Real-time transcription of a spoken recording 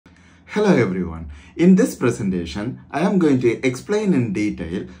Hello everyone. In this presentation, I am going to explain in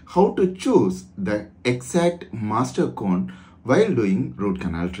detail how to choose the exact Mastercone while doing root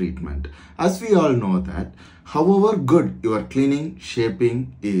canal treatment. As we all know that, however good your cleaning,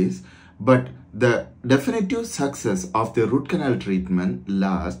 shaping is, but the definitive success of the root canal treatment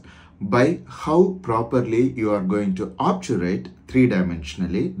lies by how properly you are going to obturate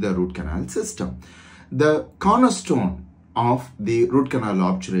three-dimensionally the root canal system. The cornerstone of the root canal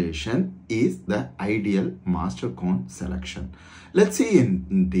obturation is the ideal Mastercone selection. Let's see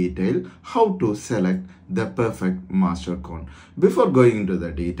in detail how to select the perfect Mastercone. Before going into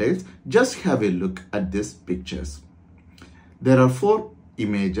the details, just have a look at these pictures. There are 4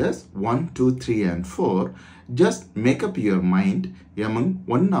 images, 1, 2, 3 and 4. Just make up your mind among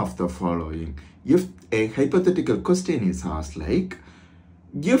one of the following. If a hypothetical question is asked like,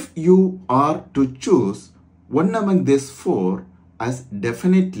 if you are to choose one among these 4 as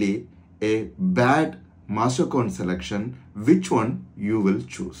definitely a bad Mastercone selection, which one you will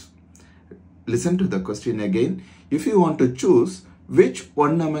choose? Listen to the question again. If you want to choose which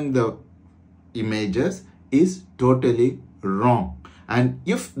one among the images is totally wrong, and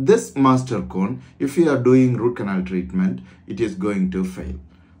if this Mastercone, if you are doing root canal treatment, it is going to fail.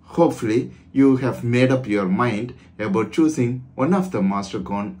 Hopefully, you have made up your mind about choosing one of the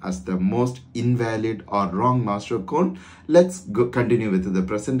Mastercone as the most invalid or wrong Mastercone. Let's continue with the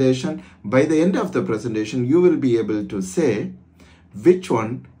presentation. By the end of the presentation, you will be able to say which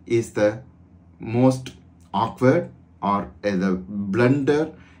one is the most awkward or the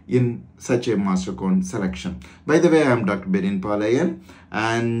blunder in such a Mastercone selection. By the way, I am Dr. Berin Palayan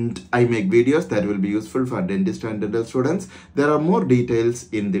and I make videos that will be useful for dentist and dental students. There are more details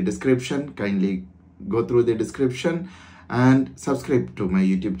in the description. Kindly go through the description and subscribe to my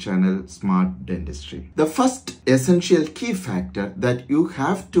YouTube channel, Smart Dentistry. The first essential key factor that you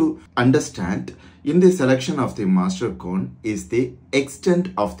have to understand in the selection of the Mastercone is the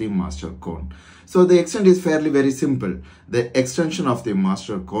extent of the Mastercone. So the extent is fairly very simple. The extension of the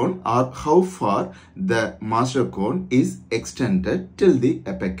Mastercone, or how far the Mastercone is extended till the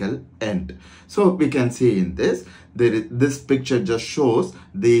apical end. So we can see in this, this picture just shows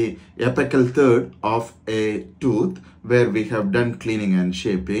the apical third of a tooth where we have done cleaning and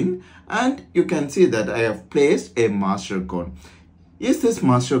shaping, and you can see that I have placed a Mastercone. Is this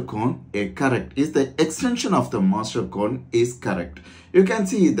Mastercone correct? Is the extension of the Mastercone is correct? You can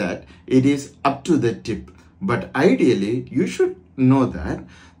see that it is up to the tip. But ideally, you should know that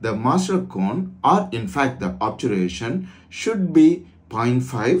the Mastercone, or in fact the obturation, should be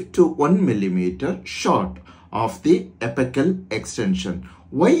 0.5 to 1 millimeter short of the apical extension.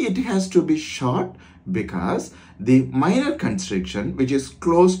 Why it has to be short? Because the minor constriction, which is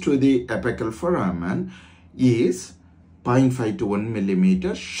close to the apical foramen, is 0.5 to 1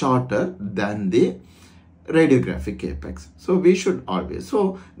 millimeter shorter than the radiographic apex. So we should always,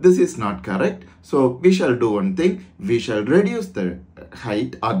 so this is not correct. So we shall do one thing, we shall reduce the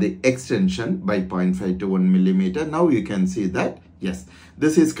height or the extension by 0.5 to 1 millimeter. Now you can see that, yes,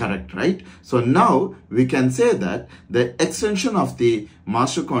 this is correct, right? So now we can say that the extension of the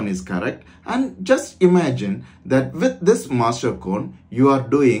Mastercone is correct. And just imagine that with this Mastercone, you are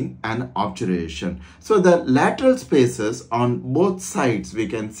doing an obturation. So the lateral spaces on both sides, we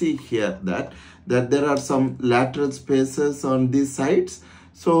can see here that there are some lateral spaces on these sides.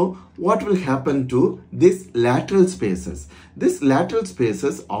 So what will happen to these lateral spaces? These lateral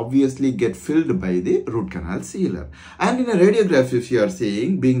spaces obviously get filled by the root canal sealer. And in a radiograph, if you are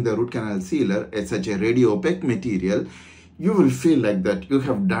seeing, being the root canal sealer is such a radio-opaque material, you will feel like that you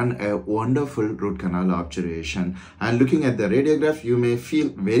have done a wonderful root canal obturation. And looking at the radiograph, you may feel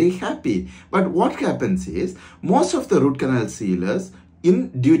very happy. But what happens is, most of the root canal sealers,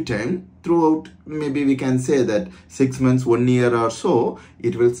 in due time, throughout, maybe we can say that 6 months, 1 year or so,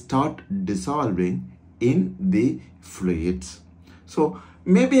 it will start dissolving in the fluids. So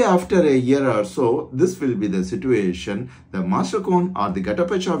maybe after a year or so, this will be the situation. The Mastercone or the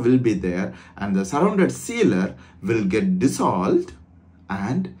Guttapercha will be there and the surrounded sealer will get dissolved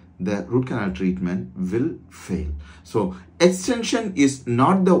and the root canal treatment will fail. So extension is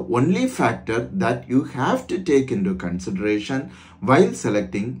not the only factor that you have to take into consideration while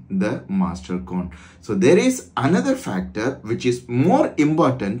selecting the Mastercone. So there is another factor which is more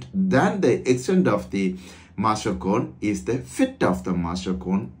important than the extent of the Mastercone, is the fit of the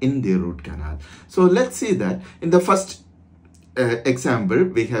Mastercone in the root canal. So let's see that in the first example,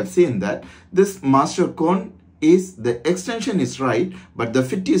 we have seen that this Mastercone is the extension is right, but the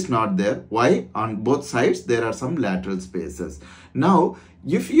fit is not there. Why? On both sides there are some lateral spaces. Now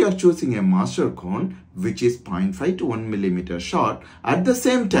if you are choosing a Mastercone which is 0.5 to 1 millimeter short, at the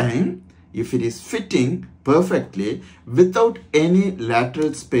same time if it is fitting perfectly without any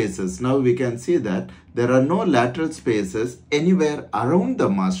lateral spaces, now we can see that there are no lateral spaces anywhere around the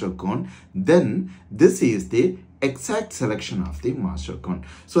Mastercone, then this is the exact selection of the Mastercone.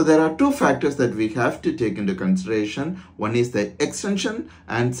 So there are two factors that we have to take into consideration. One is the extension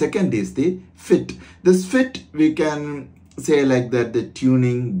and second is the fit. This fit we can say like that, the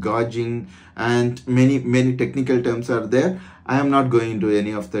tuning, gauging, and many technical terms are there. I am not going into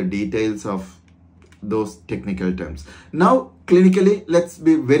any of the details of those technical terms. Now clinically, let's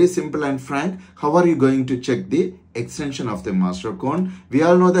be very simple and frank. How are you going to check the extension of the Mastercone? We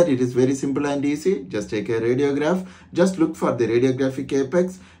all know that it is very simple and easy. Just take a radiograph, just look for the radiographic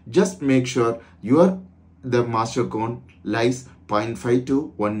apex, just make sure the Mastercone lies 0.5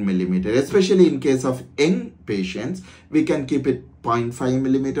 to 1 millimeter. Especially in case of young patients, we can keep it 0.5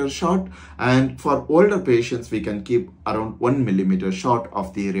 millimeter short, and for older patients we can keep around 1 millimeter short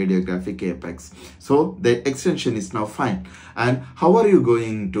of the radiographic apex. So the extension is now fine. And how are you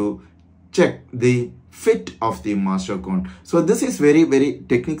going to check the fit of the Mastercone? So this is very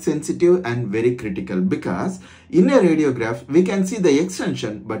technique sensitive and very critical, because in a radiograph we can see the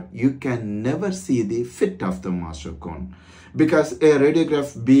extension but you can never see the fit of the Mastercone, because a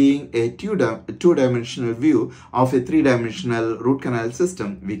radiograph being a two-dimensional view of a three-dimensional root canal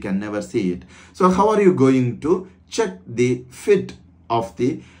system, we can never see it. So how are you going to check the fit of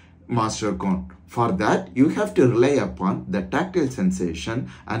the Mastercone? For that, you have to rely upon the tactile sensation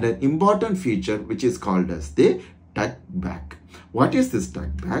and an important feature which is called as the tuck back. What is this tuck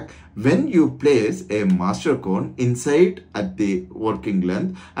back? When you place a Mastercone inside at the working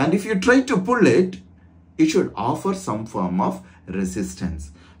length, and if you try to pull it, it should offer some form of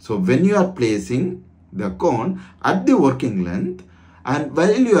resistance. So when you are placing the cone at the working length and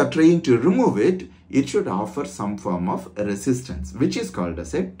while you are trying to remove it, it should offer some form of resistance, which is called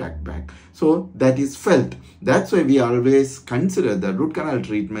as a tuck back. So that is felt. That's why we always consider the root canal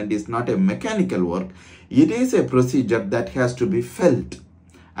treatment is not a mechanical work. It is a procedure that has to be felt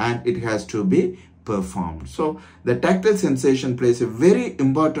and it has to be performed. So the tactile sensation plays a very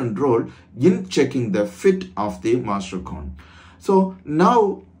important role in checking the fit of the Mastercone. So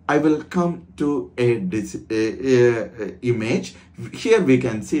now I will come to a image. Here we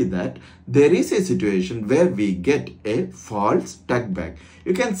can see that there is a situation where we get a false tuck back.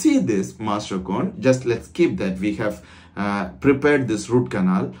 You can see this Mastercone. Just let's keep that. We have prepared this root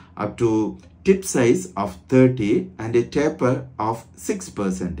canal up to tip size of 30 and a taper of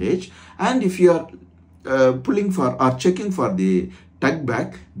 6%. And if you are pulling for or checking for the tuck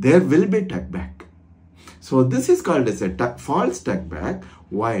back, there will be tuck back. So this is called as a false tuck back.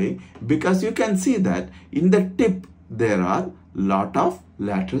 Why? Because you can see that in the tip there are lot of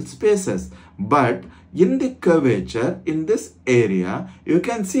lateral spaces, but in the curvature in this area you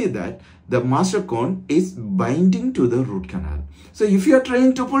can see that the Mastercone is binding to the root canal. So if you are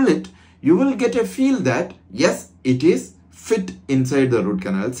trying to pull it, you will get a feel that yes, it is fit inside the root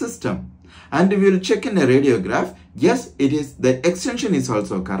canal system. And we will check in a radiograph. Yes, it is, the extension is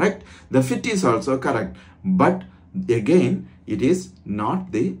also correct, the fit is also correct, but again it is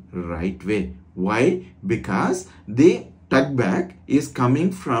not the right way. Why? Because the tuck back is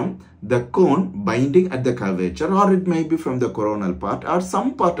coming from the cone binding at the curvature, or it may be from the coronal part or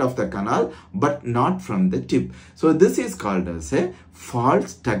some part of the canal, but not from the tip. So this is called as a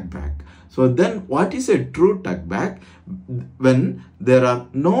false tuck back. So then what is a true tuck back? When there are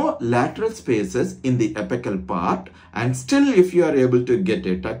no lateral spaces in the apical part and still if you are able to get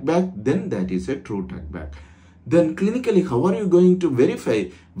a tuck back, then that is a true tuck back. Then clinically, how are you going to verify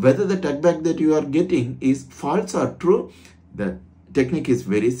whether the tuck back that you are getting is false or true? The technique is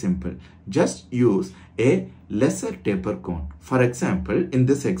very simple. Just use a lesser taper cone. For example, in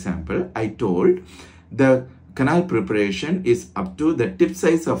this example, I told the canal preparation is up to the tip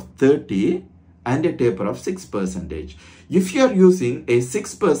size of 30 and a taper of 6%. If you are using a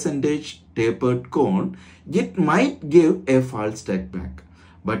 6% tapered cone, it might give a false tuck back.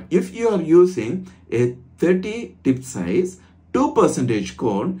 But if you are using a 30 tip size 2%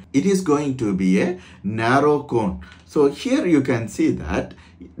 cone, it is going to be a narrow cone. So here you can see that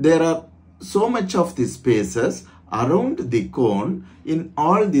there are so much of the spaces around the cone in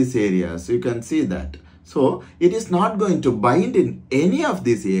all these areas. You can see that. So it is not going to bind in any of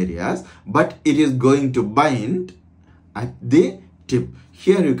these areas, but it is going to bind at the tip.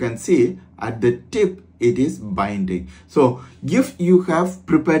 Here you can see at the tip it is binding. So if you have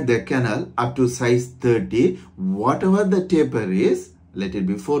prepared the canal up to size 30, whatever the taper is, let it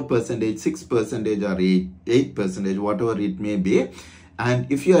be 4%, 6% or 8%, whatever it may be.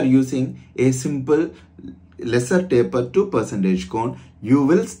 And if you are using a simple lesser taper 2% cone, you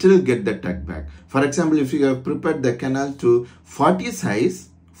will still get the tuck back. For example, if you have prepared the canal to 40 size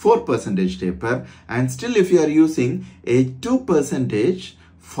 4% taper, and still if you are using a 2%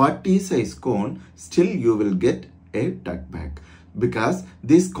 40 size cone, still you will get a tuck back. Because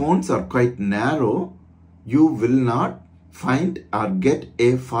these cones are quite narrow, you will not find or get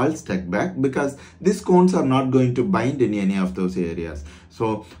a false tuck back because these cones are not going to bind in any of those areas.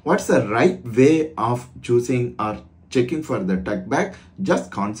 So what's the right way of choosing or checking for the tuck back?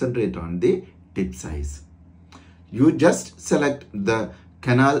 Just concentrate on the tip size. You just select the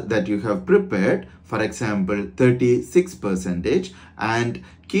canal that you have prepared, for example 36%, and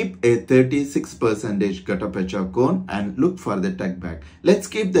keep a 36% Guttapercha cone and look for the tuck back. Let's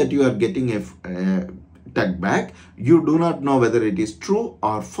keep that you are getting a tuck back. You do not know whether it is true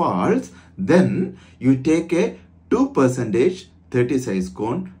or false. Then you take a 2% 30 size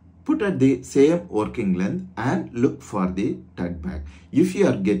cone, put at the same working length and look for the tuck back. If you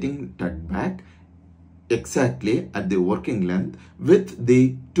are getting tuck back exactly at the working length with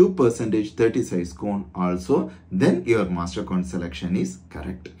the 2% 30 size cone also, then your Mastercone selection is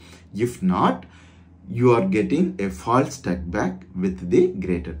correct. If not, you are getting a false tuck back with the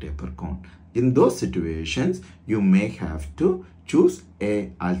greater taper cone. In those situations, you may have to choose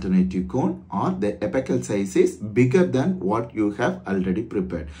a alternative cone, or the apical size is bigger than what you have already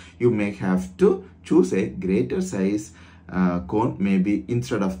prepared. You may have to choose a greater size cone. Maybe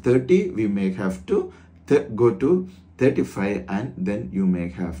instead of 30, we may have to go to 35, and then you may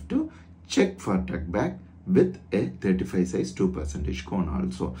have to check for tuck back with a 35 size 2% cone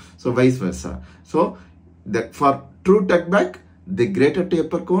also. So vice versa. So for true tuck back, the greater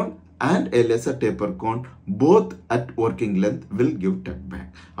taper cone and a lesser taper cone, both at working length, will give tuck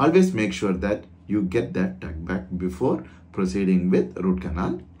back. Always make sure that you get that tuck back before proceeding with root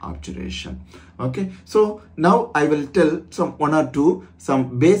canal obturation. Okay, so now I will tell one or two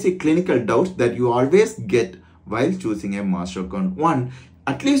basic clinical doubts that you always get while choosing a Mastercone. One,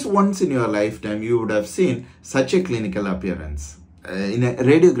 at least once in your lifetime you would have seen such a clinical appearance, in a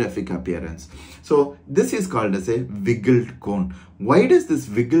radiographic appearance. So this is called as a wiggled cone. Why does this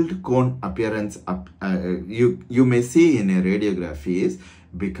wiggled cone appearance you may see in a radiography is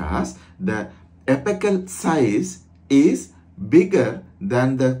because the apical size is bigger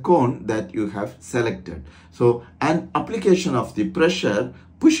than the cone that you have selected. So an application of the pressure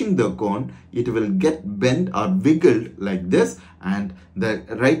pushing the cone, it will get bent or wiggled like this, and the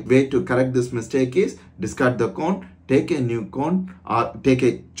right way to correct this mistake is discard the cone, take a new cone, or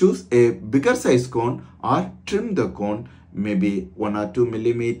choose a bigger size cone, or trim the cone maybe 1 or 2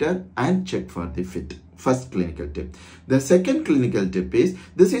 millimeter and check for the fit. First clinical tip. The second clinical tip is,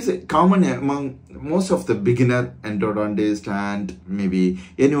 this is common among most of the beginner endodontist and maybe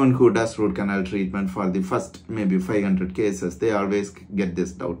anyone who does root canal treatment for the first maybe 500 cases. They always get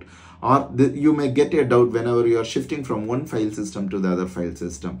this doubt, or you may get a doubt whenever you are shifting from one file system to the other file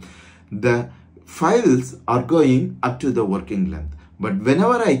system. The files are going up to the working length, but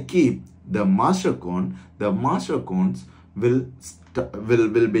whenever I keep the Mastercone, the Mastercones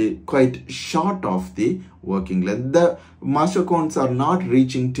will be quite short of the working length. The Mastercones are not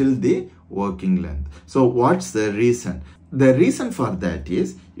reaching till the working length. So what's the reason? The reason for that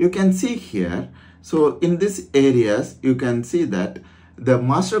is, you can see here, so in these areas you can see that the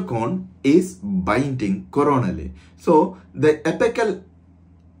Mastercone is binding coronally. So the apical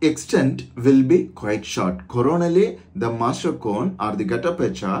extent will be quite short. Coronally, the Mastercone or the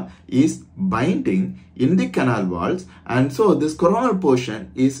Guttapercha is binding in the canal walls, and so this coronal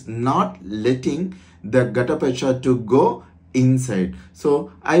portion is not letting the Guttapercha to go inside.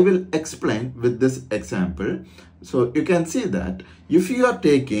 So I will explain with this example. So you can see that if you are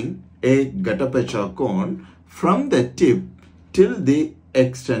taking a Guttapercha cone from the tip till the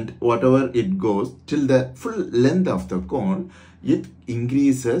extent, whatever it goes, till the full length of the cone, it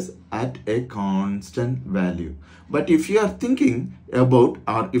increases at a constant value. But if you are thinking about,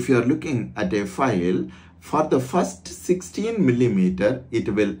 or if you are looking at a file, for the first 16 millimeter, it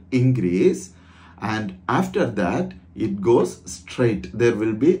will increase, and after that, it goes straight. There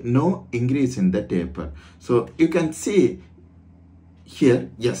will be no increase in the taper. So you can see here,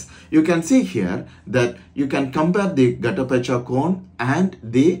 yes, you can see here that you can compare the Guttapercha cone and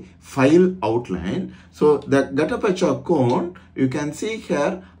the file outline. So the Guttapercha cone, you can see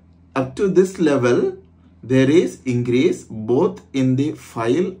here up to this level, there is increase both in the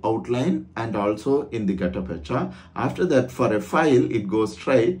file outline and also in the Guttapercha. After that, for a file it goes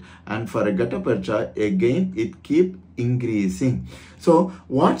straight, and for a Guttapercha again it keep increasing. So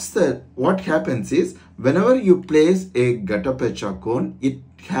what happens is, whenever you place a Guttapercha cone, it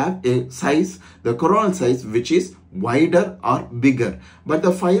have a size, the coronal size, which is wider or bigger, but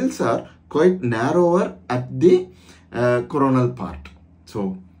the files are quite narrower at the coronal part.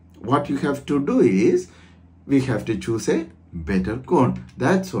 So what you have to do is, we have to choose a better cone.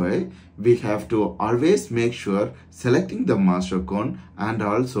 That's why we have to always make sure selecting the Mastercone. And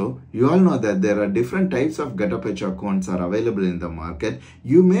also, you all know that there are different types of Guttapercha cones are available in the market.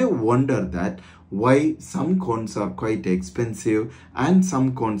 You may wonder that why some cones are quite expensive and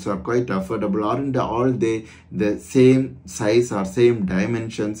some cones are quite affordable, aren't all they the same size or same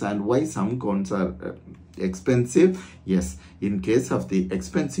dimensions, and why some cones are expensive? Yes, in case of the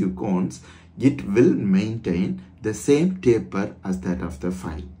expensive cones, it will maintain the same taper as that of the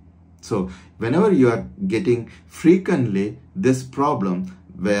file. So whenever you are getting frequently this problem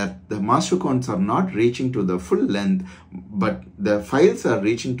where the Mastercones are not reaching to the full length, but the files are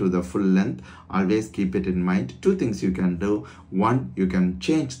reaching to the full length, always keep it in mind. Two things you can do. One, you can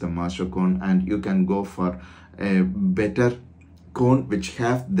change the Mastercone and you can go for a better cone which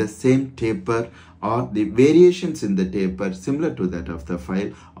have the same taper or the variations in the taper similar to that of the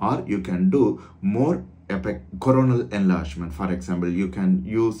file, or you can do more coronal enlargement. For example, you can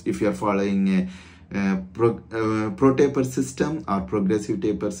use, if you are following a pro taper system or progressive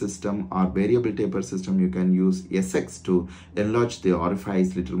taper system or variable taper system, you can use SX to enlarge the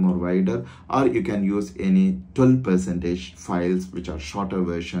orifice little more wider, or you can use any 12% files which are shorter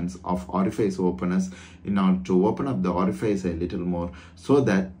versions of orifice openers in order to open up the orifice a little more so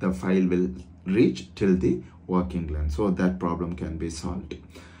that the file will reach till the working length, so that problem can be solved.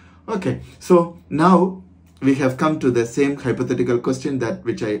 Okay, so now we have come to the same hypothetical question that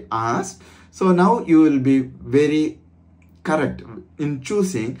which I asked. So now you will be very correct in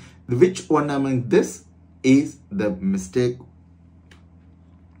choosing which one among this is the mistake.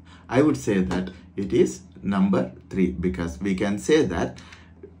 I would say that it is number 3, because we can say that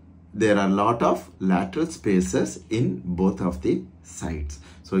there are a lot of lateral spaces in both of the sides.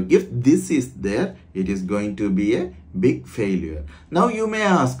 So if this is there, it is going to be a big failure. Now you may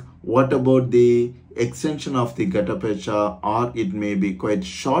ask, what about the extension of the Guttapercha, or it may be quite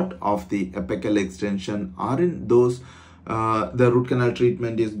short of the apical extension? Aren't those the root canal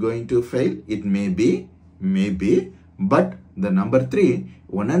treatment is going to fail? It may be, but the number 3,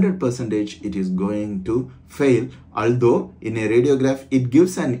 100% it is going to fail, although in a radiograph it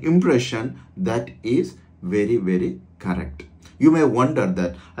gives an impression that is very, very correct. You may wonder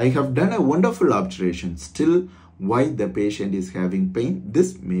that I have done a wonderful obturation, still why the patient is having pain.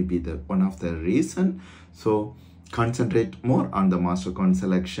 This may be the one of the reason. So concentrate more on the Mastercone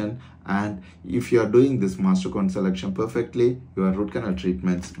selection, and if you are doing this Mastercone selection perfectly, your root canal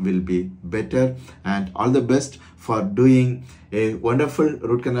treatments will be better. And all the best for doing a wonderful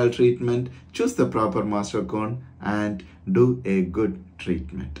root canal treatment. Choose the proper Mastercone and do a good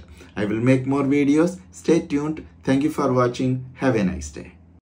treatment. I will make more videos. Stay tuned. Thank you for watching. Have a nice day.